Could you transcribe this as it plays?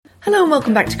Hello and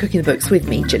welcome back to Cooking the Books with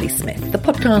me, Gilly Smith, the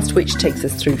podcast which takes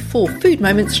us through 4 food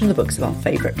moments from the books of our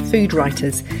favourite food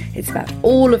writers. It's about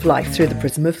all of life through the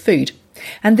prism of food.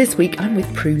 And this week I'm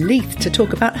with Prue Leith to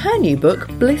talk about her new book,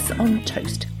 Bliss on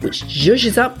Toast, which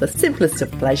zhuzhes up the simplest of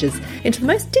pleasures into the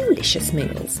most delicious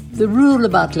meals. The rule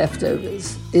about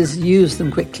leftovers is use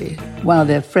them quickly while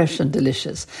they're fresh and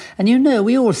delicious. And you know,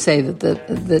 we all say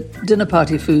that dinner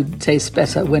party food tastes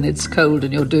better when it's cold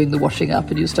and you're doing the washing up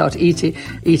and you start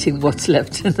eating what's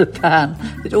left in the pan.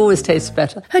 It always tastes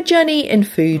better. Her journey in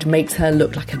food makes her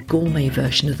look like a gourmet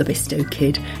version of the Bisto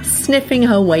Kid, sniffing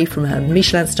her way from her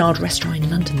Michelin-starred restaurant in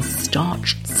London's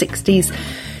starched 60s,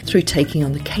 through taking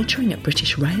on the catering at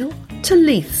British Rail, to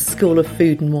Leith's School of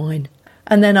Food and Wine,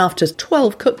 and then after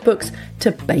 12 cookbooks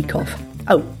to Bake Off.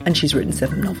 Oh, and she's written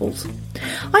 7 novels.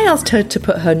 I asked her to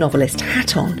put her novelist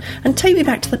hat on and take me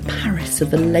back to the Paris of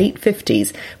the late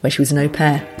 50s, where she was an au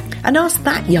pair, and ask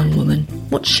that young woman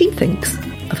what she thinks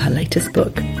of her latest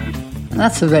book.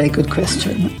 That's a very good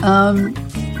question.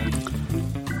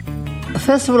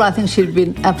 First of all, I think she'd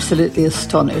been absolutely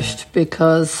astonished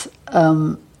because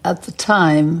at the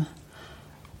time,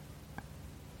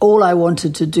 all I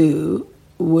wanted to do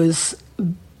was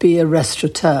be a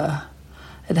restaurateur.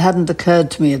 It hadn't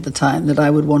occurred to me at the time that I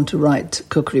would want to write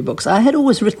cookery books. I had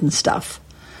always written stuff,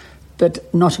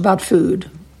 but not about food.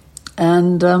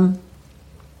 And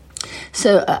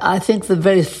so I think the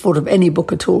very thought of any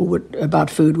book at all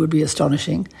about food would be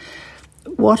astonishing.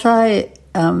 What I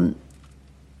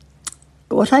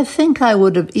think I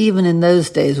would have, even in those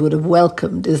days, would have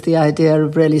welcomed is the idea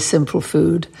of really simple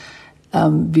food,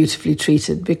 beautifully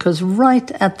treated. Because right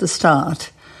at the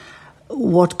start,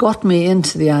 what got me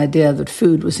into the idea that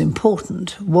food was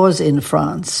important was in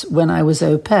France when I was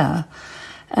au pair.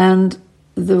 And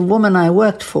the woman I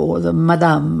worked for, the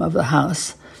madame of the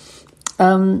house,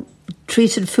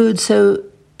 treated food so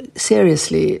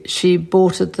seriously. She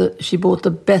bought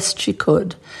the best she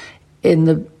could in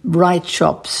the right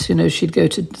shops. You know, she'd go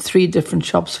to 3 different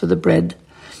shops for the bread,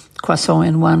 croissant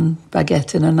in one,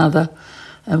 baguette in another,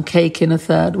 cake in a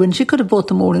third, when she could have bought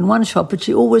them all in one shop, but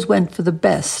she always went for the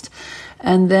best.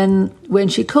 And then when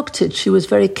she cooked it, she was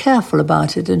very careful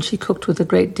about it, and she cooked with a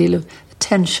great deal of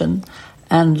attention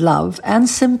and love and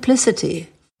simplicity.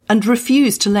 And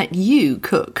refused to let you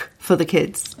cook for the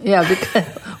kids. Yeah,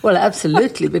 well,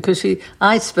 absolutely, because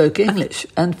I spoke English,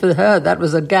 and for her that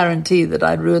was a guarantee that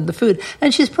I'd ruined the food.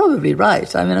 And she's probably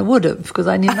right. I mean, I would have, because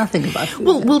I knew nothing about food.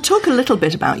 Well, we'll talk a little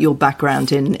bit about your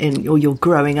background or your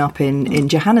growing up in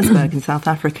Johannesburg in South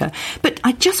Africa. But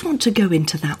I just want to go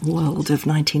into that world of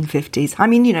 1950s. I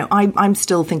mean, you know, I'm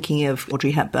still thinking of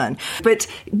Audrey Hepburn. But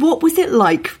what was it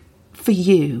like for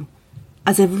you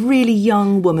as a really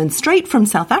young woman, straight from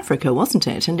South Africa, wasn't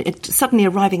it? And it suddenly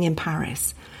arriving in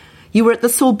Paris. You were at the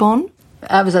Sorbonne?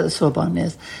 I was at the Sorbonne,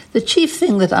 yes. The chief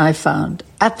thing that I found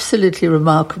absolutely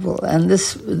remarkable, and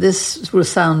this will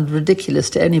sound ridiculous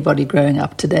to anybody growing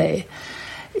up today,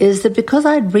 is that because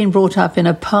I'd been brought up in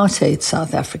apartheid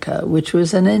South Africa, which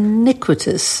was an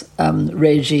iniquitous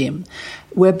regime,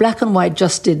 where black and white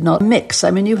just did not mix.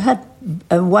 I mean, you had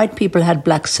white people had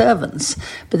black servants,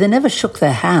 but they never shook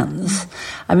their hands.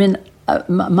 I mean,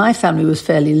 my family was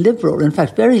fairly liberal, in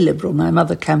fact, very liberal. My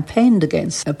mother campaigned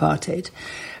against apartheid,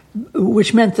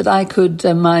 which meant that I could,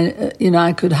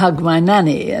 I could hug my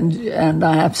nanny, and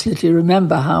I absolutely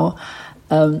remember how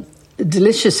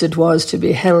delicious it was to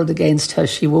be held against her.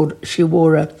 She wore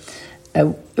a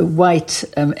white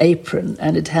apron,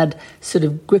 and it had sort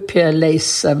of guipure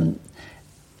lace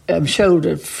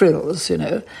shoulder frills, you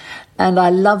know, and I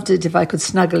loved it if I could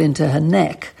snuggle into her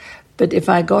neck. But if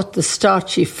I got the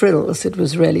starchy frills, it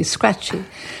was really scratchy.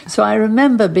 So I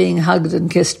remember being hugged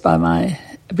and kissed by my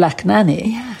black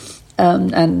nanny. Yes.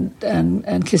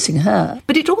 And kissing her.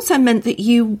 But it also meant that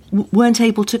you weren't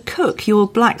able to cook. Your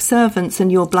black servants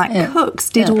and your black cooks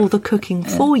did all the cooking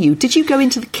for you. Did you go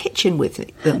into the kitchen with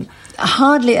them?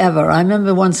 Hardly ever. I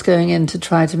remember once going in to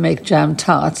try to make jam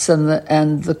tarts, and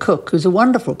the cook, who's a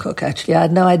wonderful cook actually, I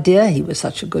had no idea he was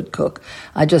such a good cook.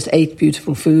 I just ate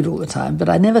beautiful food all the time, but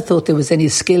I never thought there was any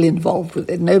skill involved with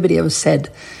it. Nobody ever said,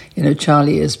 you know,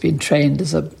 Charlie has been trained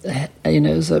as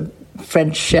a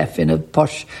French chef in a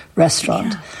posh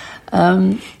restaurant.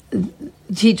 Yeah.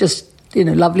 He just,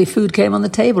 lovely food came on the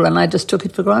table, and I just took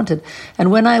it for granted.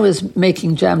 And when I was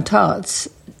making jam tarts,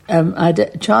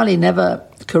 Charlie never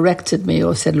corrected me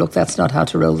or said, look, that's not how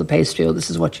to roll the pastry, or this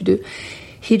is what you do.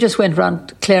 He just went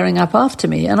around clearing up after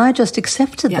me, and I just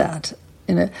accepted that.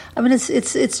 I mean,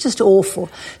 it's just awful.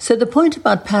 So the point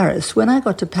about Paris, when I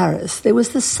got to Paris, there was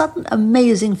this sudden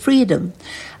amazing freedom.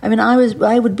 I mean,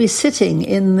 I would be sitting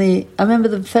I remember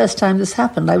the first time this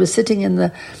happened, I was sitting in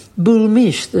the Boule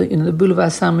Mich, the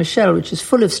Boulevard Saint-Michel, which is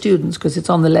full of students because it's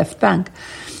on the left bank,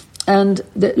 and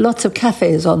lots of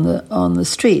cafes on the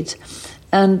street.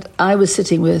 And I was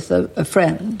sitting with a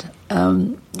friend,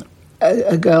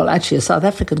 a girl, actually a South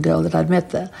African girl that I'd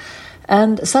met there.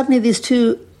 And suddenly these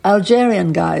two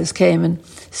Algerian guys came and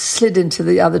slid into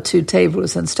the other two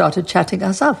tables and started chatting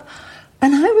us up.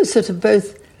 And I was sort of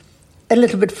both a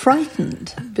little bit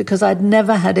frightened because I'd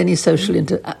never had any social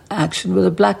interaction with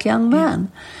a black young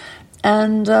man.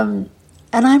 And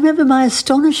I remember my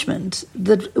astonishment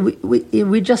that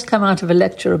we'd just come out of a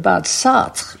lecture about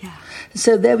Sartre. Yeah.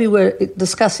 So there we were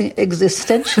discussing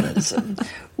existentialism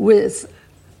with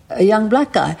a young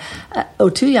black guy,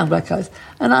 or two young black guys.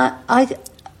 And I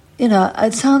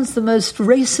it sounds the most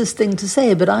racist thing to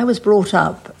say, but I was brought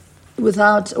up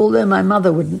although my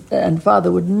mother and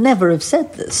father would never have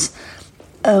said this,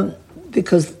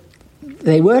 because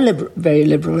they were very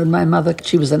liberal, and my mother,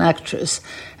 she was an actress,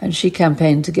 and she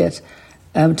campaigned to get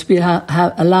to be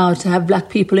allowed to have black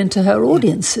people into her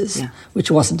audiences,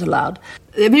 which wasn't allowed.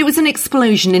 I mean, it was an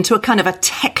explosion into a kind of a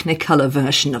technicolor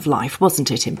version of life,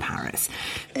 wasn't it, in Paris?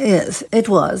 Yes, it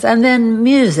was. And then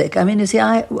music. I mean, you see,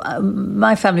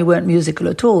 my family weren't musical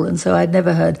at all, and so I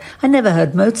never heard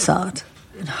Mozart.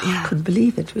 I couldn't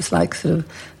believe it. It was like sort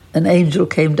of an angel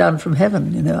came down from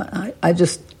heaven.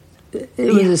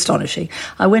 It was astonishing.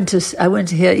 I went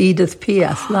to hear Edith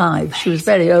Piaf live. She was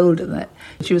very old in that.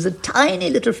 She was a tiny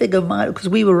little figure, because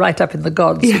we were right up in the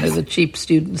gods, the cheap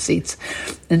student seats,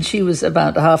 and she was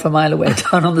about half a mile away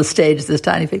down on the stage, this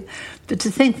tiny figure. But to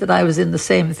think that I was in the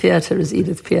same theatre as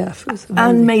Edith Piaf was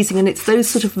amazing. And it's those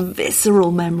sort of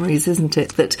visceral memories, isn't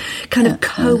it, that kind of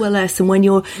coalesce. And when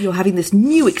you're having this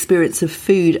new experience of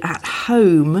food at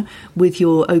home with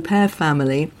your au pair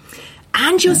family,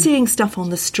 and you're seeing stuff on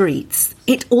the streets,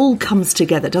 it all comes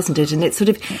together, doesn't it? And it sort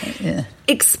of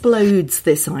explodes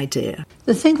this idea.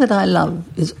 The thing that I love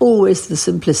is always the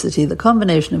simplicity, the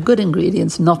combination of good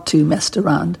ingredients, not too messed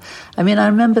around. I mean, I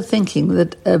remember thinking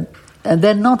that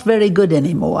they're not very good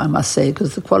anymore, I must say,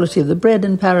 because the quality of the bread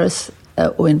in Paris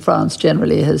or in France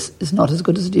generally is not as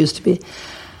good as it used to be,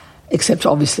 except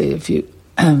obviously if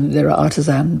there are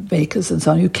artisan bakers and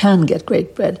so on, you can get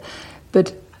great bread.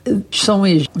 But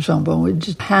Saint-Louis jambon, which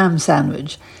is ham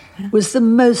sandwich, was the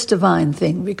most divine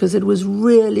thing because it was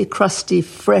really crusty,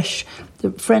 fresh. The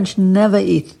French never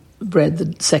eat bread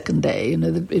the second day.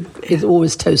 It's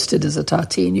always toasted as a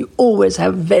tartine. You always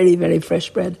have very, very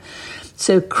fresh bread.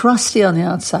 So crusty on the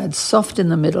outside, soft in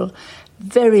the middle,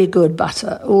 very good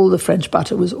butter. All the French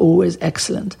butter was always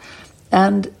excellent.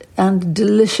 And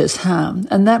delicious ham.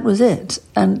 And that was it.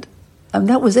 And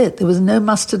that was it. There was no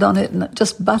mustard on it,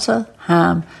 just butter,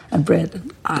 ham, and bread.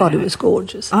 God, it was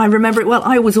gorgeous. I remember it well.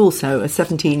 I was also a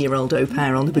 17-year-old au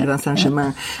pair on the Boulevard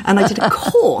Saint-Germain, and I did a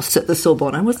course at the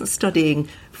Sorbonne. I wasn't studying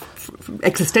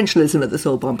existentialism at the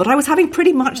Sorbonne, but I was having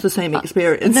pretty much the same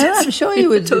experience. No, I'm sure you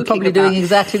were probably doing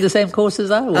exactly the same course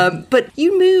as I was. But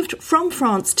you moved from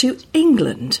France to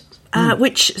England.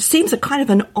 Which seems a kind of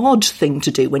an odd thing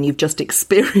to do when you've just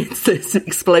experienced this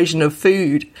explosion of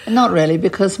food. Not really,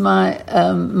 because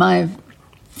my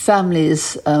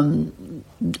family's...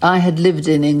 I had lived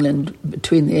in England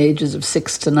between the ages of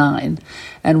 6 to 9,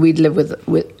 and we'd lived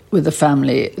with a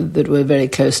family that were very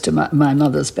close to my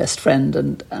mother's best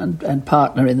friend and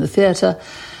partner in the theatre.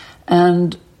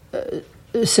 And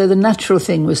so the natural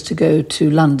thing was to go to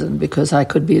London because I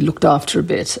could be looked after a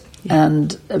bit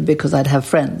and because I'd have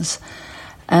friends.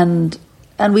 And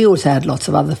we also had lots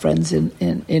of other friends in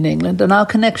England. And our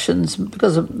connections,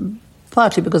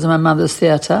 partly because of my mother's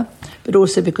theatre, but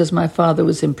also because my father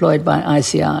was employed by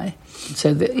ICI.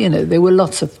 So, there were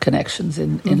lots of connections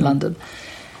in London.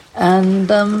 And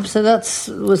so that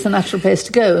was the natural place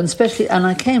to go. And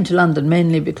I came to London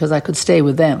mainly because I could stay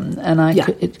with them. And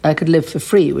I could live for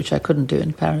free, which I couldn't do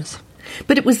in Paris.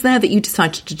 But it was there that you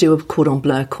decided to do a Cordon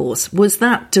Bleu course. Was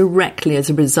that directly as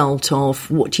a result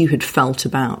of what you had felt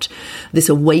about this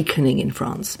awakening in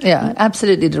France? Yeah,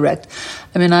 absolutely direct.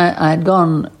 I mean, I had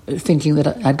gone thinking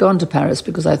that I'd gone to Paris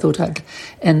because I thought I'd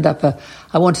end up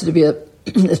I wanted to be a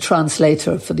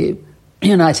translator for the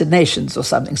United Nations or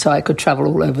something, so I could travel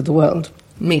all over the world.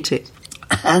 Me too.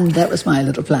 And that was my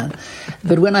little plan.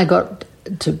 But when I got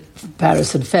to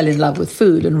Paris and fell in love with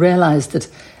food and realised,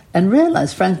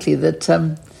 frankly,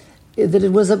 that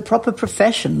it was a proper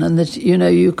profession and that,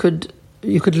 you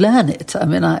could learn it. I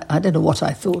mean, I don't know what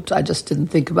I thought. I just didn't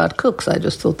think about cooks. I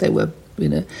just thought they were,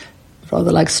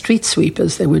 rather like street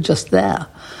sweepers. They were just there.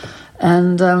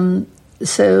 And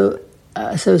so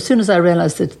as soon as I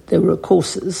realized that there were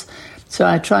courses, so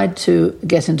I tried to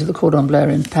get into the Cordon Bleu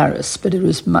in Paris, but it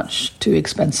was much too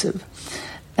expensive.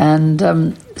 And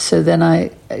so then I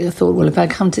thought, well, if I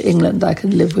come to England, I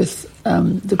can live with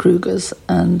the Krugers,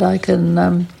 and I can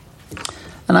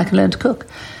learn to cook.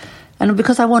 And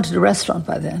because I wanted a restaurant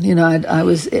by then,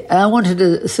 I wanted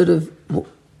a sort of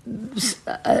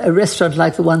a restaurant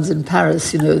like the ones in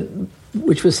Paris,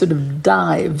 which were sort of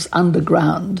dives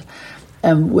underground,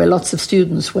 where lots of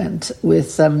students went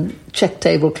with check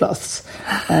tablecloths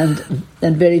and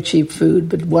very cheap food,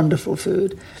 but wonderful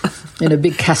food,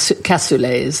 big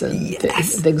cassoulets and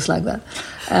things like that.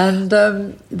 And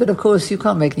but of course, you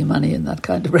can't make any money in that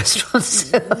kind of restaurant,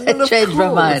 so I changed my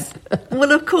mind.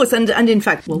 Well, of course, and in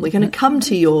fact, we're going to come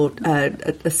to your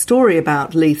a story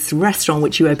about Leith's restaurant,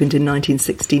 which you opened in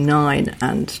 1969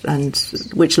 and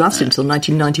which lasted until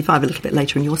 1995, a little bit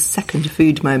later, in your second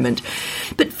food moment.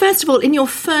 But first of all, in your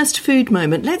first food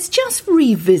moment, let's just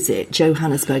revisit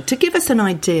Johannesburg to give us an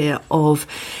idea of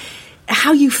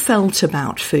how you felt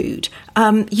about food.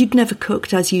 You'd never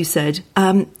cooked, as you said.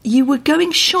 You were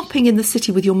going shopping in the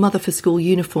city with your mother for school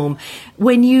uniform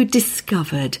when you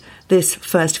discovered this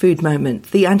first food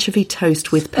moment, the anchovy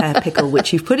toast with pear pickle,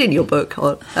 which you've put in your book,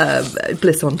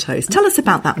 Bliss on Toast. Tell us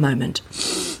about that moment.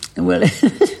 Well,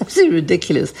 it was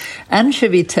ridiculous.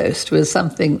 Anchovy toast was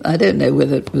something, I don't know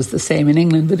whether it was the same in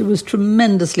England, but it was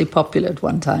tremendously popular at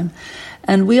one time.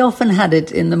 And we often had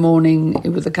it in the morning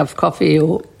with a cup of coffee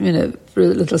or, for a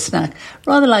little snack,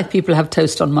 rather like people have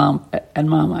toast on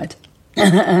Marmite.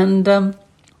 and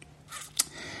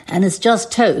it's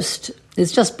just toast.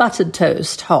 It's just buttered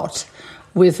toast, hot,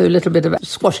 with a little bit of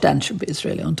squashed anchovies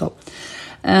really on top.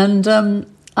 And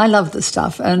I love the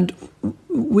stuff. And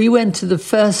we went to the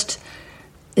first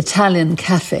Italian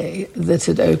cafe that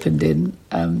had opened in,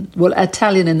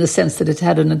 Italian in the sense that it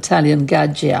had an Italian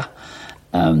gaggia.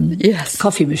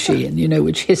 Coffee machine,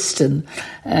 which hissed and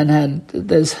had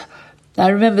those. I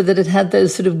remember that it had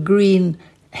those sort of green,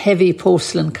 heavy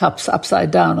porcelain cups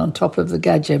upside down on top of the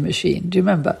Gaggia machine. Do you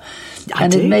remember? I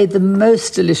do. It made the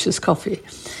most delicious coffee.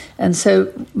 And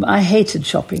so I hated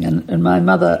shopping, and my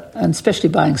mother, and especially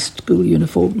buying school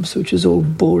uniforms, which was all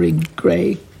boring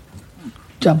grey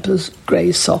jumpers,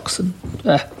 grey socks,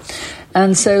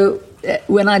 and so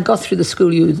when I got through the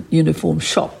school uniform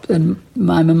shop, then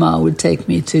my mama would take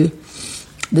me to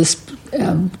this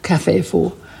cafe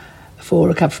for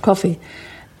a cup of coffee.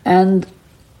 And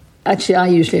actually, I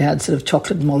usually had sort of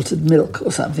chocolate malted milk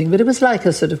or something, but it was like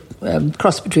a sort of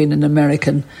cross between an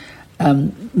American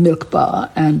milk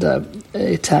bar and an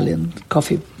Italian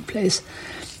coffee place.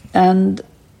 And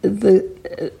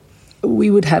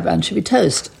we would have anchovy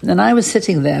toast. And I was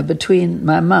sitting there between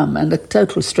my mum and a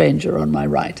total stranger on my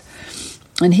right.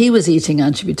 And he was eating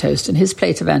anchovy toast, and his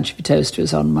plate of anchovy toast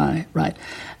was on my right.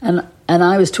 And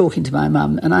I was talking to my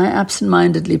mum, and I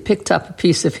absentmindedly picked up a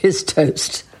piece of his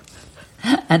toast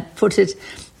and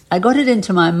I got it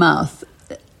into my mouth,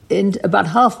 about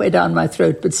halfway down my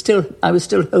throat, but I was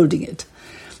still holding it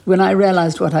when I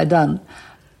realized what I'd done.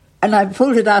 And I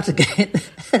pulled it out again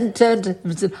and turned to him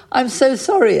and said, "I'm so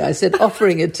sorry," I said,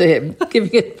 offering it to him,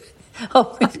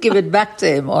 offering to give it back to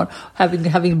him, or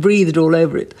having breathed all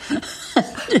over it.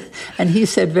 And he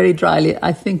said very dryly,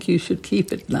 "I think you should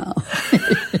keep it now."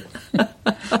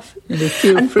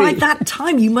 And by that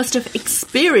time, you must have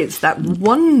experienced that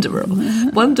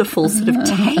wonderful sort of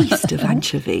taste of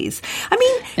anchovies. I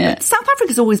mean, South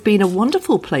Africa's always been a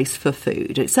wonderful place for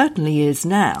food. It certainly is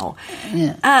now.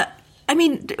 Yeah. I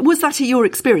mean, was that your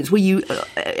experience? Were you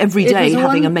every day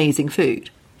having amazing food?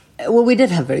 Well, we did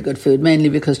have very good food, mainly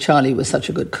because Charlie was such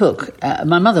a good cook.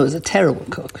 My mother was a terrible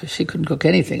cook. She couldn't cook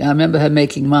anything. I remember her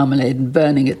making marmalade and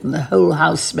burning it, and the whole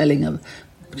house smelling of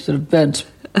sort of burnt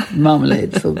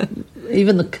marmalade.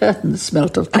 Even the curtains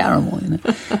smelt of caramel,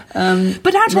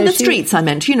 But out on the streets, I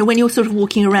meant, when you're sort of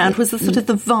walking around, was the sort of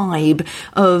the vibe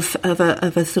of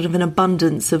a sort of an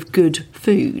abundance of good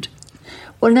food?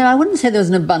 Well, no, I wouldn't say there was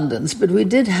an abundance, but we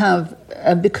did have,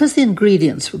 because the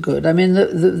ingredients were good. I mean,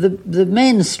 the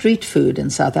main street food in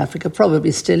South Africa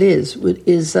probably still is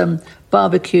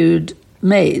barbecued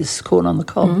maize, corn on the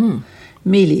cob,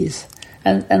 mealies,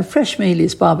 and fresh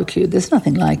mealies barbecued. There's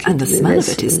nothing like it. And the smell of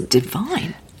it is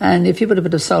divine. And if you put a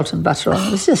bit of salt and butter on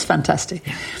it, it's just fantastic.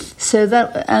 Yeah. So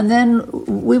and then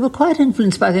we were quite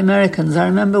influenced by the Americans. I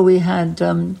remember we had,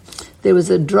 there was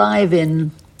a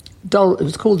drive-in. It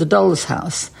was called the Doll's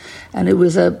House, and it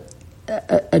was a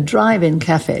drive-in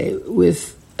cafe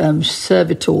with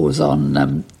servitors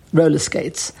on roller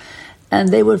skates, and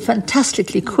they were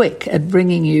fantastically quick at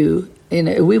bringing you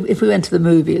if we went to the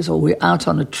movies or we're out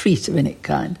on a treat of any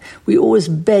kind, we always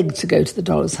begged to go to the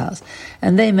Doll's House.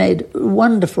 And they made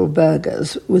wonderful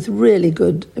burgers with really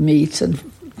good meat.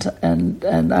 And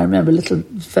I remember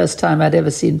first time I'd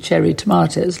ever seen cherry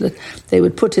tomatoes. They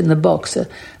would put in the box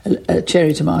a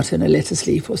cherry tomato and a lettuce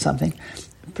leaf or something,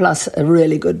 plus a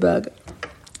really good burger.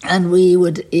 And we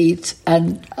would eat,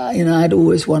 and, I'd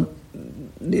always want,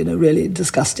 really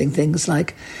disgusting things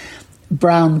like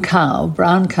brown cow.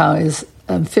 Brown cow is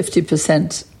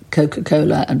 50%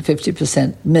 Coca-Cola and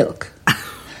 50% milk.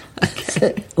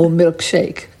 Or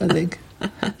milkshake, I think.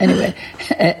 Anyway,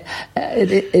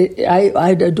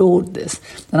 I adored this.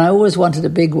 And I always wanted a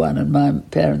big one, and my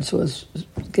parents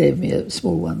gave me a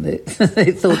small one. They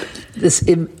thought this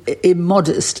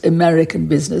immodest American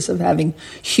business of having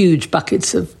huge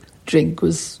buckets of drink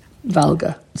was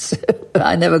vulgar. So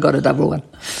I never got a double one.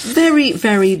 Very,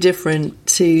 very different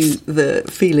to the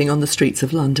feeling on the streets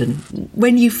of London.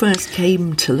 When you first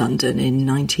came to London in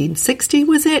 1960,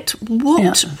 was it?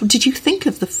 What did you think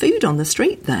of the food on the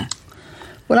street there?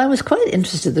 Well, I was quite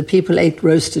interested that people ate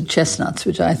roasted chestnuts,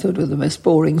 which I thought were the most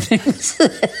boring things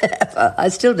ever. I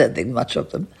still don't think much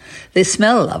of them. They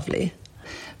smell lovely,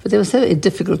 but they were so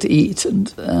difficult to eat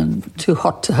and too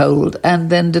hot to hold, and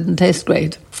then didn't taste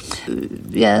great.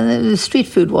 The street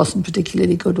food wasn't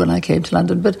particularly good when I came to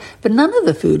London, but none of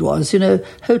the food was.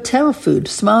 Hotel food,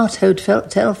 smart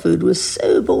hotel food was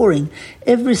so boring.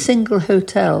 Every single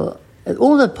hotel,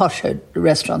 all the posh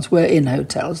restaurants were in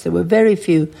hotels. There were very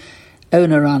few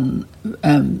owner-run,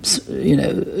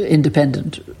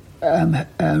 independent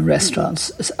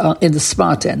restaurants in the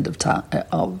smart end of town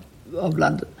of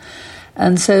London,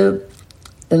 and so,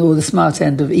 or the smart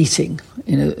end of eating,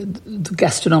 the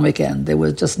gastronomic end. There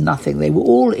was just nothing. They were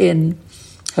all in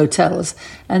hotels,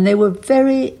 and they were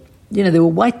very, there were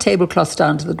white tablecloths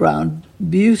down to the ground,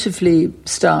 beautifully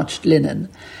starched linen,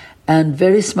 and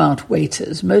very smart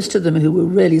waiters. Most of them who were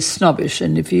really snobbish,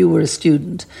 and if you were a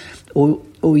student or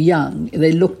young,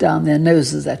 they looked down their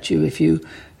noses at you if you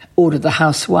ordered the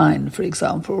house wine, for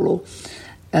example, or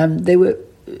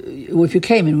if you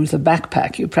came in with a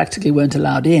backpack, you practically weren't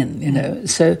allowed in,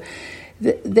 So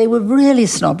they were really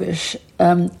snobbish,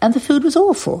 and the food was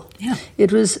awful. Yeah.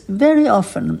 It was very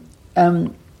often,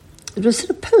 it was sort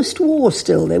of post-war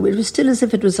still. It was still as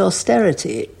if it was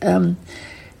austerity,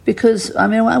 because,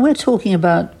 we're talking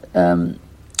about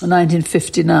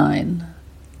 1959,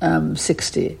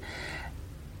 60,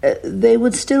 they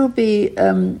would still be,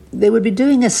 they would be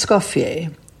doing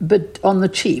Escoffier, but on the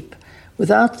cheap,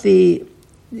 without the,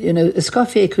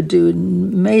 Escoffier could do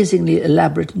amazingly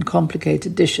elaborate and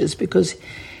complicated dishes because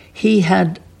he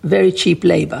had very cheap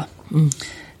labour.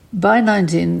 By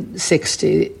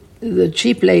 1960, the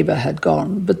cheap labour had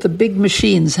gone, but the big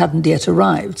machines hadn't yet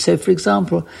arrived. So, for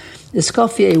example,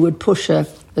 Escoffier would push a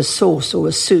sauce or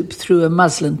a soup through a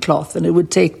muslin cloth, and it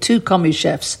would take two commis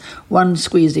chefs, one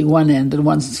squeezing one end and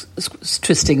one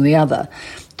twisting the other,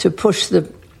 to push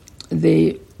the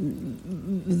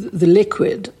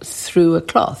liquid through a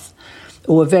cloth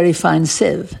or a very fine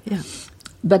sieve,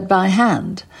 but by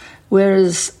hand.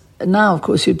 Whereas now, of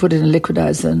course, you put it in a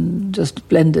liquidizer and just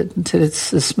blend it until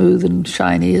it's as smooth and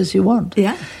shiny as you want.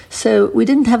 Yeah. So we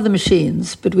didn't have the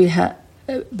machines, but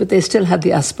they still had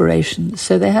the aspiration.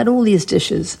 So they had all these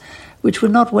dishes which were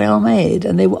not well made,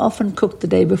 and they were often cooked the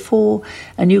day before,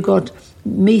 and you got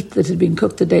meat that had been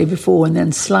cooked the day before and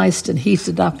then sliced and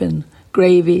heated up in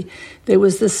gravy. There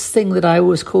was this thing that I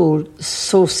always called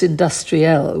sauce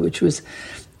industrielle, which was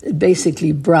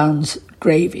basically brown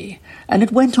gravy. And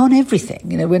it went on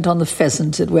everything. It went on the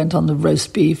pheasant, it went on the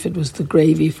roast beef, it was the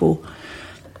gravy for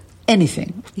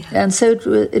anything. Yeah. And so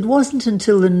it wasn't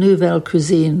until the Nouvelle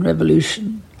Cuisine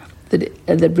revolution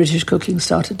that British cooking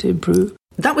started to improve.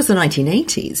 That was the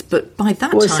 1980s, but by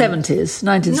that time... Or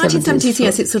 1970s,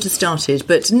 yes, it sort of started,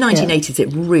 but 1980s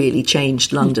it really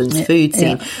changed London's food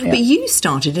scene. Yeah. But you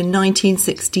started in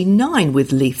 1969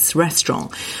 with Leith's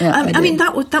Restaurant. Yeah,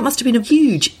 that must have been a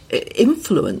huge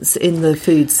influence in the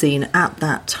food scene at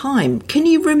that time. Can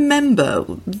you remember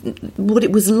what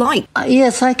it was like?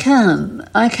 Yes, I can.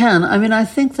 I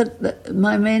think that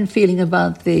my main feeling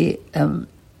about the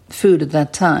food at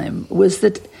that time was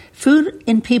that food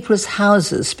in people's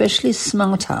houses, especially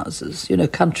smart houses,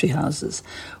 country houses,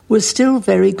 was still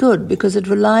very good because it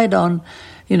relied on,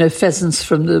 pheasants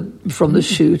from the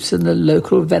shoot and the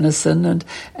local venison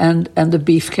and the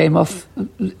beef came off,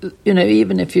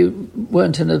 even if you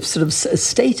weren't in a sort of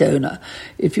estate owner,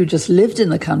 if you just lived in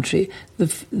the country,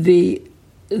 the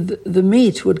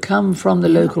meat would come from the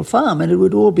local farm and it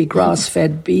would all be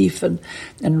grass-fed beef and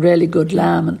really good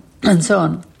lamb and so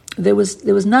on. There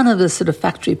was none of this sort of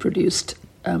factory-produced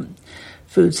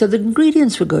food. So the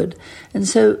ingredients were good. And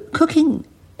so cooking,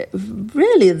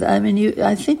 really, I mean,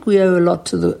 I think we owe a lot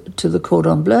to the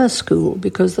Cordon Bleu school,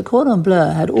 because the Cordon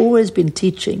Bleu had always been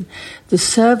teaching the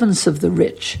servants of the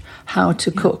rich how to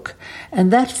cook.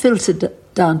 And that filtered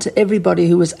down to everybody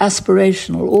who was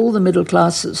aspirational. All the middle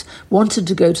classes wanted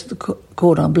to go to the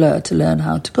Cordon Bleu to learn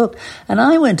how to cook. And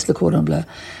I went to the Cordon Bleu.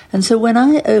 And so when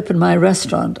I opened my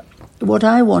restaurant, what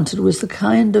I wanted was the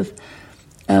kind of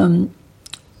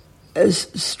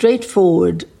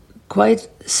straightforward, quite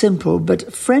simple,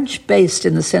 but French-based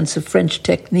in the sense of French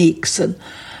techniques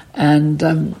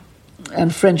and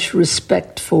French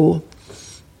respect for,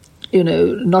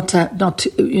 not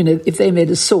if they made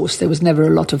a sauce, there was never a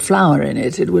lot of flour in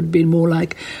it. It would be more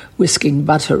like whisking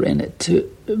butter in it to,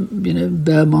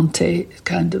 beurre monté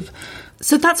kind of.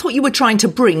 So that's what you were trying to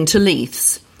bring to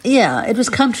Leith's. Yeah, it was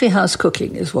country house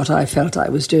cooking is what I felt I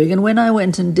was doing. And when I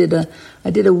went and did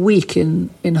a week in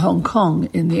Hong Kong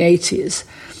in the 80s,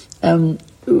 it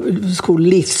was called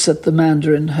Leith's at the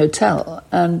Mandarin Hotel,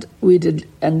 and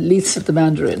Leith's at the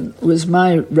Mandarin was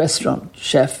my restaurant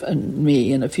chef and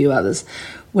me and a few others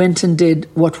went and did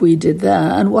what we did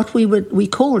there, and what we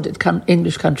called it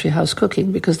English country house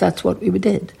cooking, because that's what we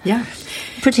did. Yeah.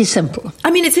 Pretty simple.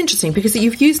 I mean, it's interesting because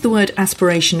you've used the word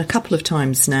aspiration a couple of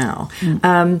times now.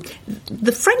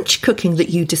 The French cooking that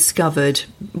you discovered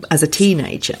as a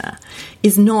teenager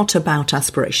is not about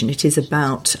aspiration. It is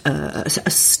about a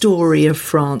story of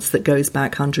France that goes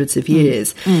back hundreds of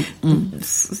years.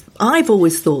 I've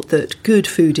always thought that good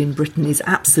food in Britain is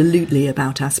absolutely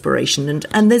about aspiration,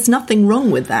 and there's nothing wrong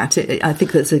with that. I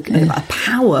think there's a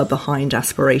power behind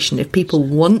aspiration. If people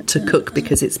want to cook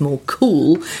because it's more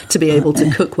cool to be able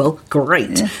to cook well,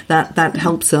 great. That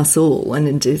helps us all,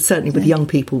 and certainly with young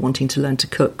people wanting to learn to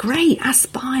cook, great,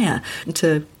 aspire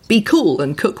to be cool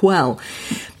and cook well.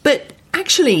 But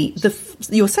actually,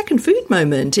 your second food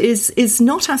moment is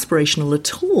not aspirational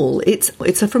at all. It's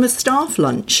from a staff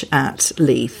lunch at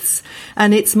Leith's,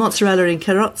 and it's mozzarella in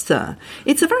carrozza.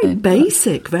 It's a very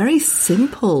basic, very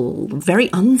simple, very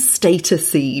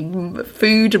unstatusy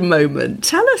food moment.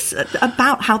 Tell us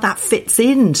about how that fits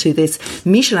into this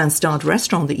Michelin-starred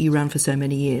restaurant that you ran for so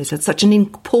many years at such an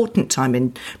important time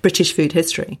in British food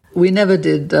history. We never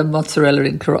did mozzarella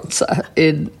in carrozza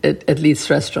at Leith's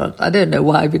restaurant. I don't know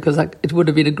why, because it would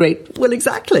have been a great... Well,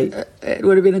 exactly. It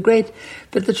would have been a great...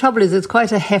 But the trouble is, it's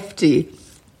quite a hefty,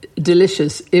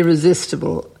 delicious,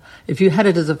 irresistible... If you had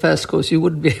it as a first course, you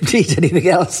wouldn't be able to eat anything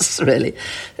else, really.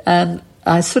 And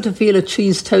I sort of feel a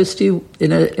cheese toasty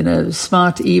in a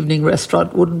smart evening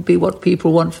restaurant wouldn't be what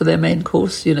people want for their main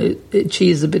course.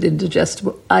 Cheese is a bit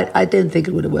indigestible. I don't think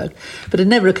it would have worked. But it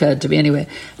never occurred to me anyway.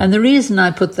 And the reason I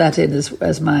put that in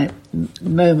as my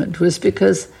moment was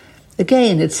because,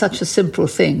 again, it's such a simple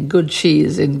thing, good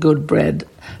cheese in good bread.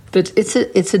 But it's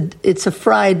a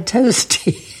fried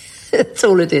toasty. That's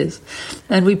all it is.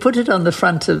 And we put it on the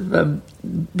front of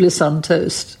Bliss on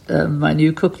Toast, my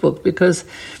new cookbook, because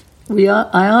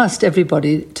I asked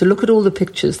everybody to look at all the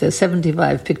pictures. There's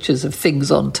 75 pictures of things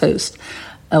on toast,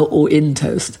 or in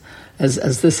toast,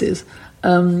 as this is.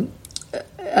 And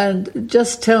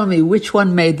just tell me which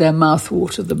one made their mouth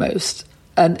water the most.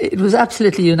 And it was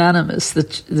absolutely unanimous,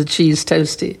 the cheese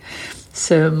toasty.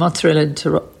 So mozzarella and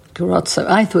carrozza.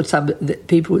 I thought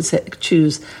people would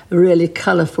choose a really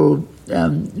colourful,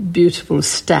 beautiful,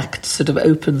 stacked, sort of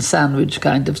open sandwich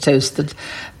kind of toast that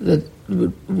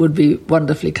would be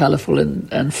wonderfully colourful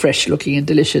and fresh-looking and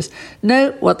delicious.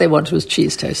 No, what they wanted was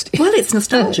cheese toasty. Well, it's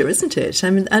nostalgia, isn't it?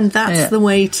 I mean, and that's the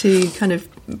way to kind of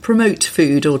promote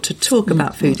food or to talk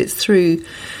about food. It's through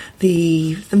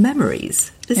the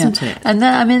memories, isn't it? And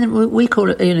that, I mean, we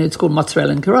call it, it's called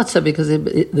mozzarella and carrozza because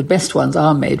the best ones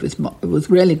are made with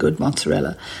really good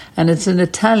mozzarella, and it's an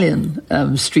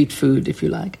Italian street food, if you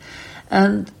like,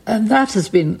 and that has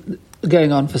been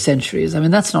going on for centuries. I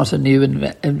mean, that's not a new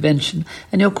invention.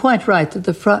 And you're quite right that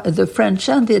the French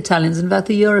and the Italians, in fact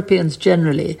the Europeans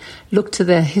generally, look to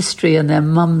their history and their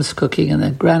mums cooking and their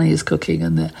grannies cooking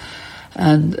and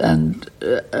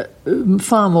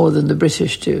far more than the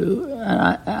British do.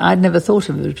 I'd never thought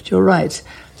of it, but you're right.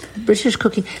 British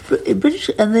cooking,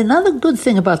 and another good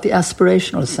thing about the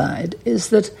aspirational side is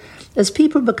that as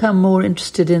people become more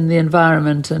interested in the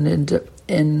environment and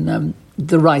in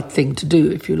the right thing to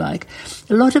do, if you like,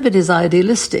 a lot of it is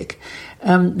idealistic.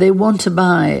 They want to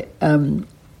buy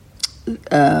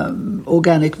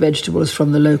organic vegetables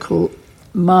from the local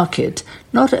market,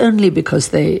 not only because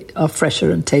they are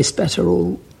fresher and taste better,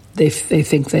 or they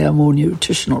think they are more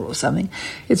nutritional or something.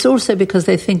 It's also because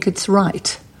they think it's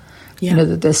right.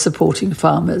 That they're supporting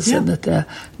farmers and that they're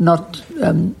not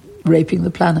raping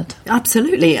the planet.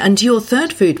 Absolutely. And your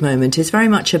third food moment is very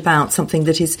much about something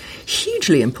that is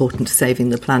hugely important to saving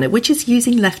the planet, which is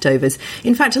using leftovers.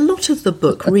 In fact, a lot of the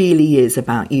book really is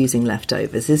about using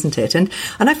leftovers, isn't it? And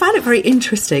I found it very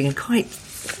interesting and quite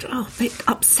a bit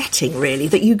upsetting, really,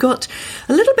 that you got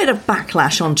a little bit of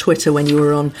backlash on Twitter when you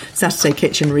were on Saturday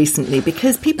Kitchen recently,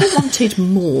 because people wanted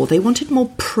more. They wanted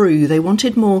more Prue. They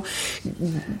wanted more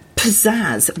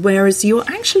pizzazz, whereas you're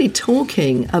actually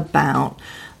talking about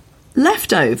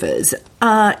leftovers.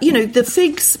 The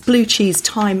figs, blue cheese,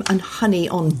 thyme and honey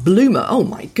on bloomer. Oh,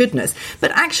 my goodness.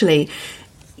 But actually,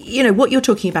 what you're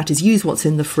talking about is use what's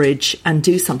in the fridge and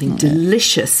do something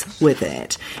delicious with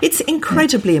it. It's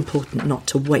incredibly important not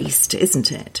to waste,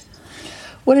 isn't it?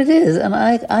 Well, it is, and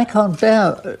I can't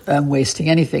bear wasting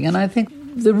anything. And I think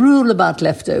the rule about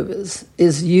leftovers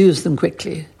is use them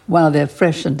quickly while they're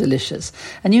fresh and delicious.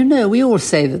 And we all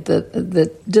say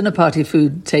that dinner party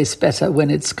food tastes better when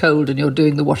it's cold and you're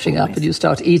doing the washing up and you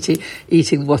start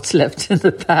eating what's left in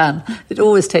the pan. It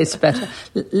always tastes better.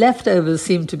 Leftovers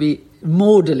seem to be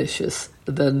more delicious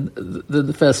than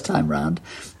the first time round,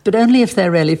 but only if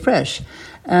they're really fresh.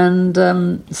 And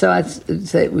so I'd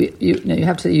say you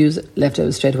have to use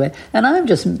leftovers straight away. And I'm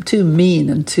just too mean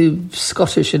and too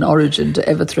Scottish in origin to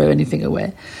ever throw anything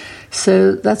away.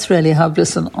 So that's really how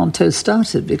Bliss on Toast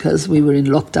started, because we were in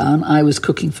lockdown. I was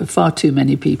cooking for far too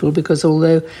many people, because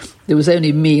although there was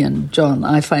only me and John,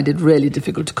 I find it really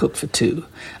difficult to cook for two.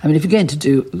 I mean, if you're going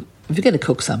to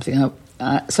cook something,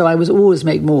 so I would always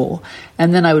make more,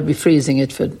 and then I would be freezing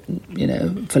it for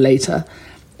later,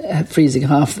 freezing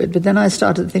half of it. But then I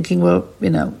started thinking, well,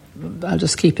 I'll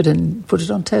just keep it and put it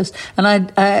on toast. And I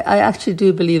actually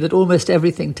do believe that almost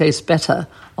everything tastes better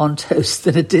on toast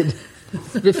than it did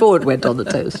before it went on the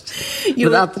toast,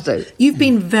 without the toast. You've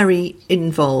been very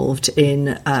involved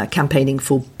in campaigning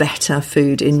for better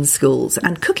food in schools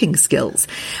and cooking skills.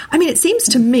 I mean, it seems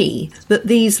to me that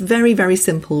these very, very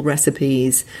simple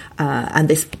recipes and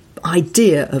this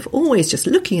idea of always just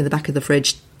looking in the back of the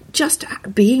fridge, just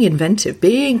being inventive,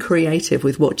 being creative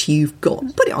with what you've got.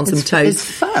 Put it on some toast. It's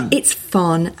fun. It's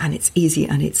fun and it's easy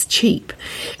and it's cheap.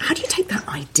 How do you take that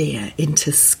idea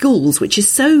into schools, which is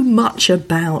so much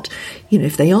about,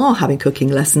 if they are having cooking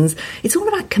lessons, it's all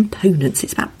about components.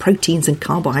 It's about proteins and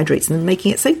carbohydrates and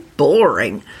making it so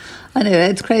boring. I know,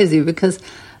 it's crazy because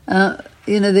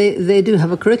they do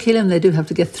have a curriculum, they do have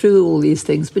to get through all these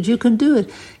things, but you can do it.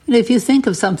 If you think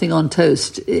of something on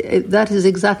toast, that is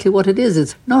exactly what it is.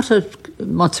 It's not a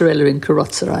mozzarella in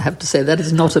carrozza, I have to say. That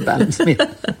is not a balanced meal.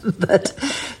 But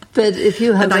if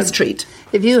you have a nice treat.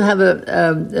 If you have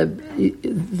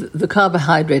the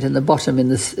carbohydrate in the bottom in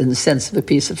the sense of a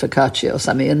piece of focaccia or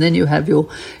something, and then you have your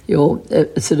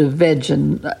sort of veg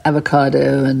and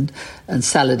avocado and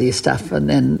salady stuff, and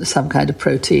then some kind of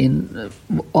protein,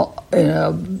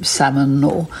 salmon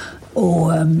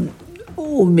or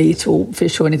meat or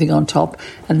fish or anything on top,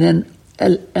 and then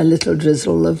a little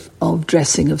drizzle of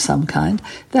dressing of some kind.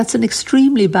 That's an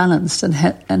extremely balanced and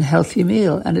healthy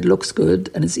meal, and it looks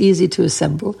good and it's easy to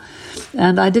assemble.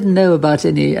 And I didn't know about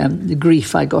any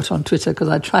grief I got on Twitter, because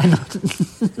I try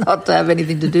not to have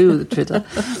anything to do with Twitter.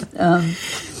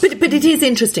 But it is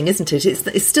interesting, isn't it?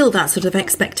 It's still that sort of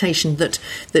expectation that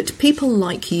people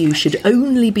like you should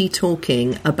only be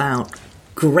talking about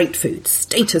great food,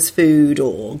 status food,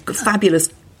 or fabulous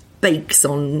bakes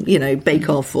on, Bake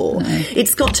Off, or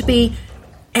it's got to be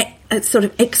a sort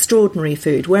of extraordinary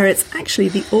food, where it's actually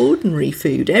the ordinary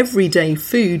food, everyday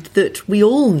food that we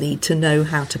all need to know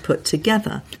how to put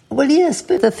together. Well, yes,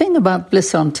 but the thing about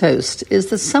Bliss on Toast is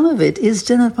that some of it is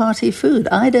dinner party food.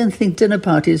 I don't think dinner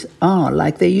parties are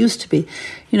like they used to be.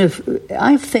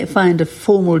 I find a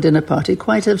formal dinner party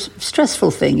quite a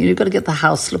stressful thing. You've got to get the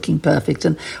house looking perfect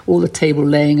and all the table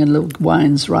laying and the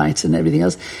wine's right and everything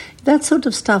else. That sort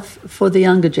of stuff for the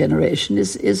younger generation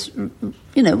is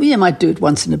we might do it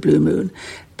once in a blue moon,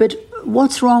 but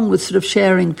what's wrong with sort of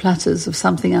sharing platters of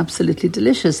something absolutely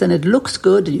delicious? And it looks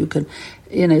good, and you can,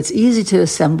 it's easy to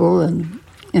assemble, and,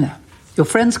 your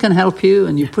friends can help you,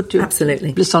 and you put your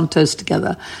Bliss on Toast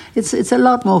together. It's a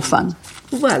lot more fun.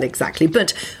 Well, exactly.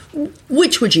 But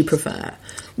which would you prefer?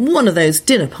 One of those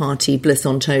dinner party Bliss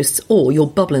on Toasts, or your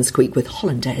bubble and squeak with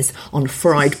hollandaise on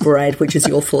fried bread, which is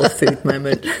your fourth food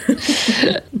moment?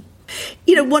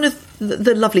 One of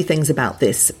the lovely things about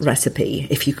this recipe,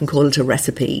 if you can call it a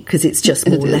recipe, because it's just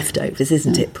more leftovers,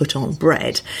 isn't it, put on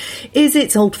bread, is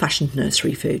it's old-fashioned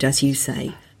nursery food, as you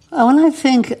say. Oh, well, I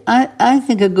think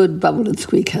a good bubble and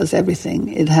squeak has everything.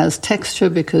 It has texture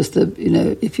because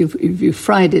if you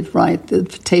fried it right, the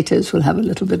potatoes will have a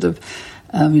little bit of,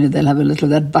 they'll have a little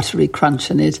of that buttery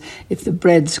crunch in it. If the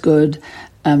bread's good,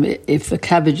 if the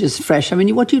cabbage is fresh. I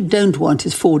mean, what you don't want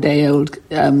is 4-day-old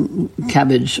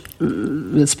cabbage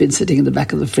that's been sitting in the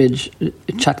back of the fridge,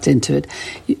 chucked into it.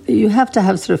 You have to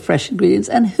have sort of fresh ingredients.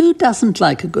 And who doesn't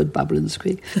like a good bubble and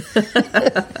squeak?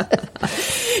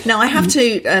 Now, I have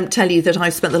to tell you that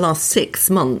I've spent the last 6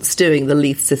 months doing the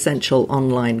Leith's Essential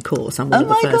online course. I'm one of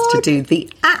the first to do the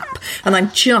app. And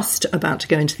I'm just about to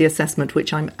go into the assessment,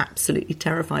 which I'm absolutely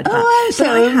terrified about. Oh, I'm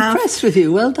so impressed with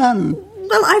you. Well done.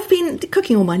 Well, I've been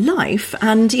cooking all my life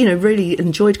and, really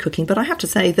enjoyed cooking. But I have to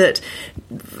say that,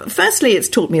 firstly, it's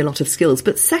taught me a lot of skills.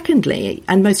 But secondly,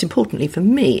 and most importantly for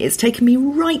me, it's taken me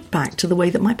right back to the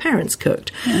way that my parents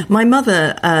cooked. Yeah. My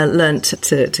mother learnt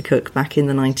to cook back in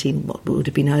the early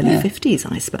 50s,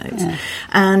 I suppose. Yeah.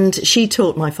 And she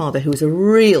taught my father, who was a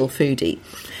real foodie.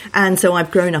 And so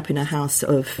I've grown up in a house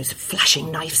of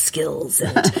flashing knife skills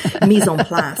and mise en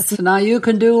place. So now you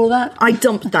can do all that? I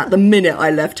dumped that the minute I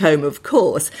left home, of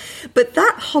course. But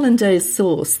that hollandaise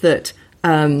sauce that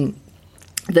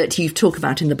you talk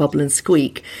about in the Bubble and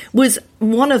Squeak was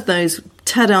one of those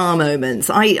ta-da moments.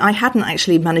 I hadn't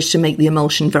actually managed to make the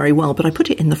emulsion very well, but I put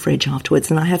it in the fridge afterwards,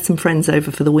 and I had some friends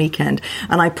over for the weekend,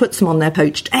 and I put some on their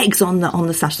poached eggs on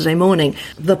the Saturday morning.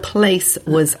 The place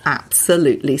was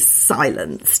absolutely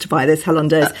silenced by this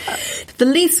hollandaise. The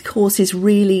Leith's course is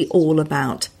really all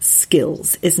about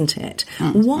skills, isn't it?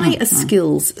 Why are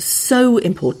skills so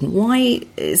important? Why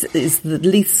is the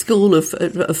Leith School of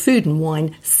Food and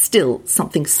Wine still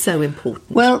something so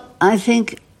important? Well, I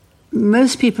think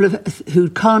most people who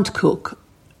can't cook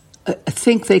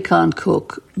think they can't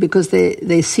cook because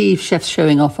they see chefs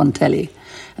showing off on telly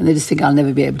and they just think, I'll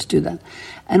never be able to do that.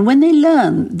 And when they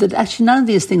learn that actually none of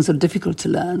these things are difficult to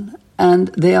learn and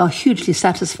they are hugely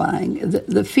satisfying,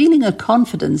 the feeling of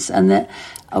confidence and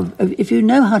if you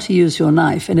know how to use your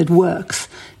knife and it works,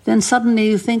 then suddenly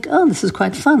you think, oh, this is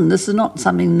quite fun. This is not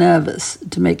something nervous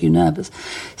to make you nervous.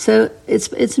 So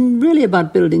it's really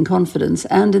about building confidence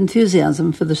and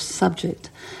enthusiasm for the subject.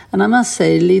 And I must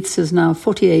say, Leith's is now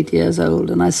 48 years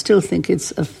old, and I still think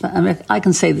I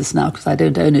can say this now because I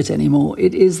don't own it anymore.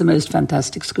 It is the most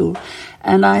fantastic school.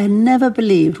 And I never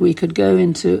believed we could go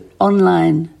into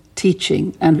online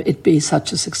teaching and it be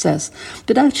such a success.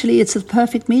 But actually it's a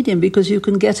perfect medium because you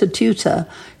can get a tutor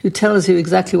who tells you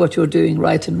exactly what you're doing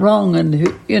right and wrong, and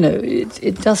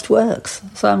it just works.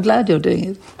 So I'm glad you're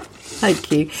doing it.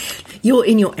 Thank you. You're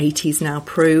in your 80s now,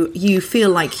 Prue. You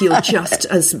feel like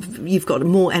you've got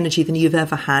more energy than you've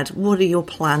ever had. What are your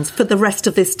plans for the rest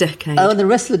of this decade? Oh, the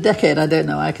rest of the decade, I don't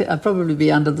know. I'll probably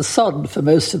be under the sod for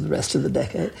most of the rest of the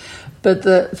decade. But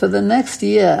for the next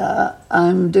year,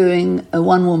 I'm doing a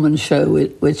one-woman show,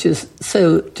 which is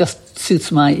so just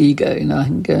suits my ego. I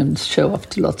can go and show off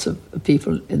to lots of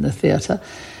people in the theatre.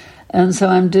 And so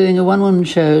I'm doing a one-woman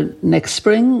show next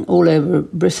spring all over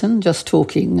Britain, just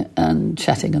talking and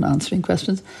chatting and answering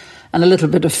questions, and a little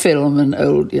bit of film and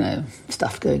old,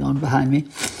 stuff going on behind me.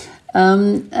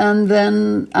 And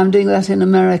then I'm doing that in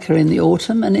America in the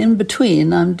autumn, and in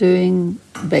between I'm doing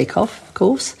Bake Off, of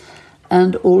course,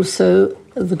 and also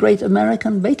the Great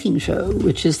American Baking Show,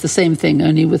 which is the same thing,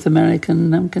 only with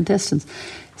American contestants.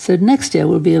 So next year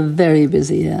will be a very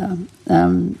busy year.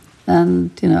 And,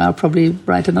 I'll probably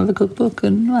write another cookbook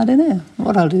and I don't know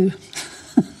what I'll do.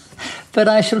 But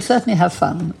I shall certainly have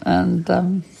fun.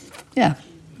 And, you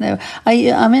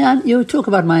talk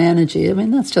about my energy. I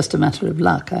mean, that's just a matter of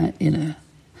luck.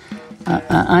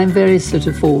 I'm very sort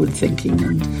of forward-thinking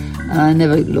and I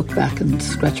never look back and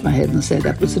scratch my head and say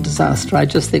that was a disaster. I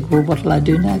just think, well, what will I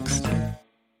do next?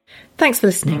 Thanks for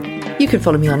listening. You can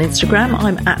follow me on Instagram.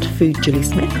 I'm at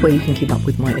FoodJulieSmith, where you can keep up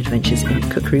with my adventures in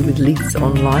cookery with Leith's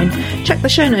online. Check the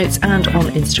show notes and on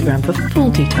Instagram for full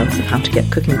details of how to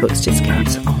get cooking books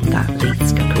discounts on that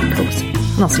Leith's cookery course.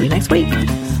 And I'll see you next week.